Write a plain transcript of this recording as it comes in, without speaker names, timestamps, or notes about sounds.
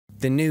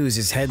The news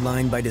is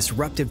headlined by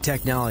disruptive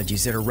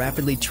technologies that are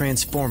rapidly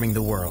transforming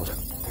the world.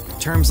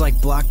 Terms like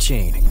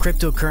blockchain,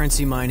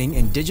 cryptocurrency mining,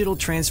 and digital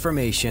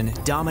transformation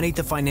dominate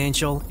the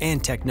financial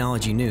and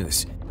technology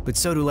news. But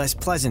so do less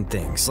pleasant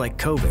things like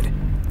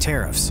COVID,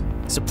 tariffs,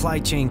 supply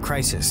chain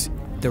crisis,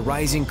 the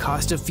rising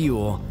cost of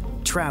fuel,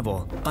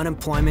 travel,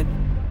 unemployment,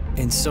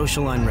 and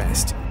social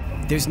unrest.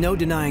 There's no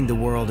denying the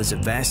world is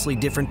a vastly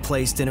different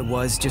place than it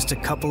was just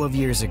a couple of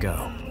years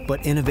ago.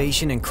 But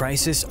innovation and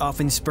crisis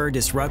often spur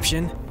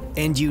disruption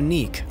and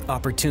unique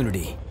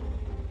opportunity.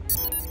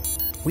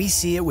 We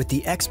see it with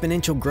the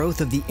exponential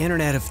growth of the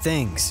Internet of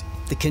Things,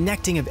 the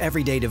connecting of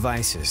everyday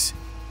devices.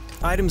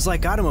 Items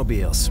like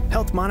automobiles,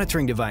 health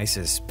monitoring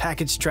devices,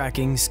 package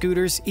tracking,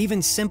 scooters,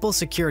 even simple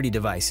security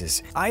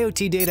devices.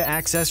 IoT data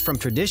access from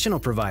traditional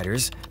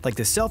providers, like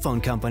the cell phone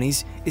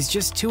companies, is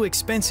just too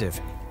expensive.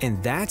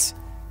 And that's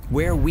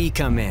where we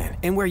come in,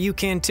 and where you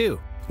can too.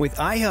 With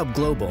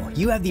iHub.Global,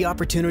 you have the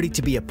opportunity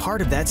to be a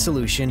part of that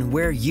solution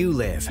where you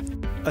live.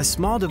 A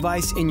small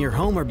device in your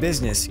home or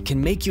business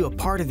can make you a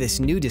part of this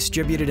new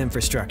distributed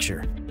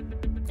infrastructure.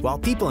 While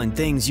people and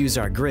things use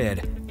our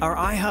grid, our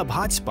iHub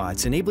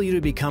hotspots enable you to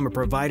become a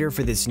provider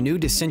for this new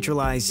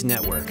decentralized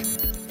network.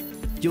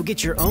 You'll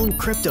get your own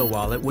crypto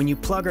wallet when you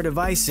plug our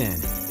device in.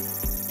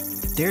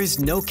 There's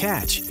no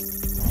catch.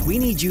 We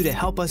need you to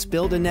help us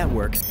build a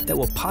network that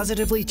will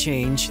positively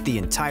change the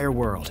entire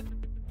world.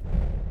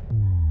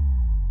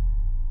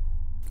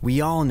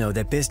 We all know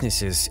that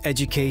businesses,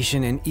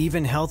 education, and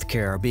even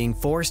healthcare are being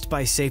forced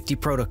by safety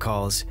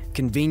protocols,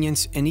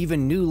 convenience, and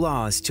even new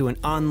laws to an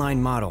online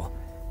model.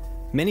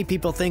 Many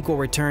people think we'll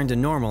return to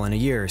normal in a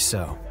year or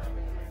so.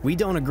 We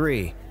don't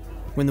agree.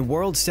 When the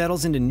world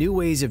settles into new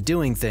ways of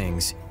doing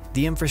things,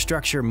 the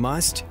infrastructure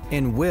must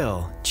and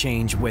will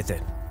change with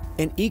it.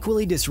 An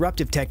equally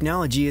disruptive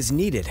technology is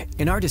needed.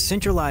 In our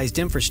decentralized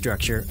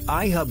infrastructure,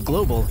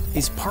 iHub.Global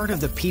is part of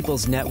the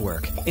people's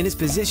network and is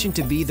positioned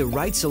to be the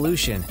right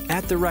solution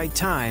at the right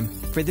time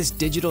for this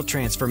digital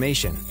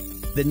transformation.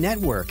 The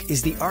network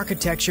is the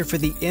architecture for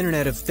the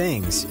Internet of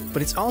Things,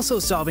 but it's also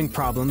solving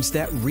problems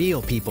that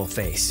real people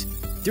face.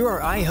 Through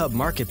our iHub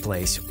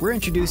marketplace, we're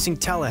introducing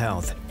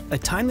telehealth, a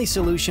timely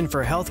solution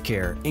for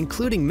healthcare,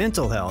 including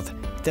mental health,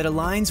 that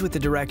aligns with the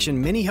direction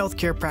many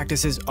healthcare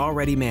practices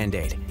already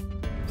mandate.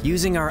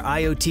 Using our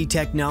IoT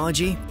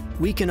technology,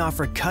 we can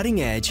offer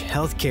cutting-edge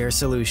healthcare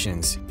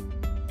solutions.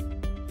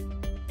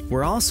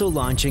 We're also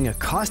launching a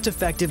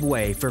cost-effective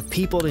way for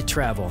people to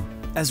travel,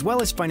 as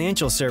well as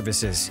financial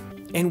services.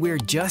 And we're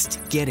just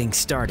getting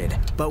started.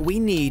 But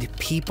we need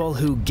people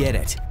who get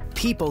it.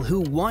 People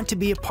who want to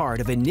be a part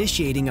of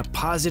initiating a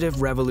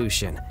positive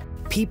revolution.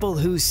 People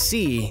who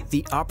see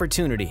the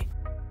opportunity.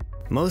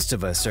 Most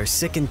of us are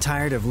sick and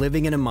tired of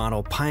living in a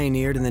model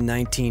pioneered in the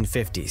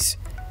 1950s.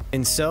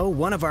 And so,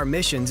 one of our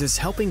missions is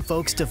helping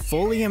folks to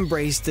fully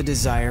embrace the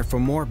desire for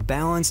more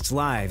balanced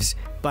lives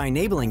by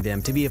enabling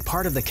them to be a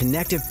part of the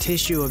connective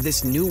tissue of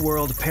this new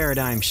world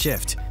paradigm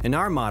shift. In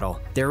our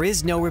model, there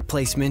is no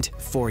replacement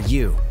for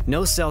you.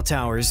 No cell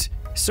towers,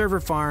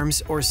 server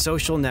farms, or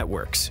social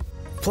networks.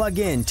 Plug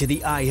in to the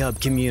iHub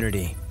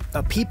community,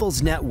 a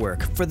people's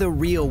network for the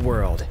real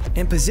world,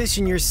 and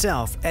position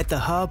yourself at the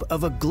hub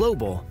of a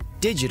global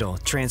digital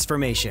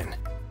transformation.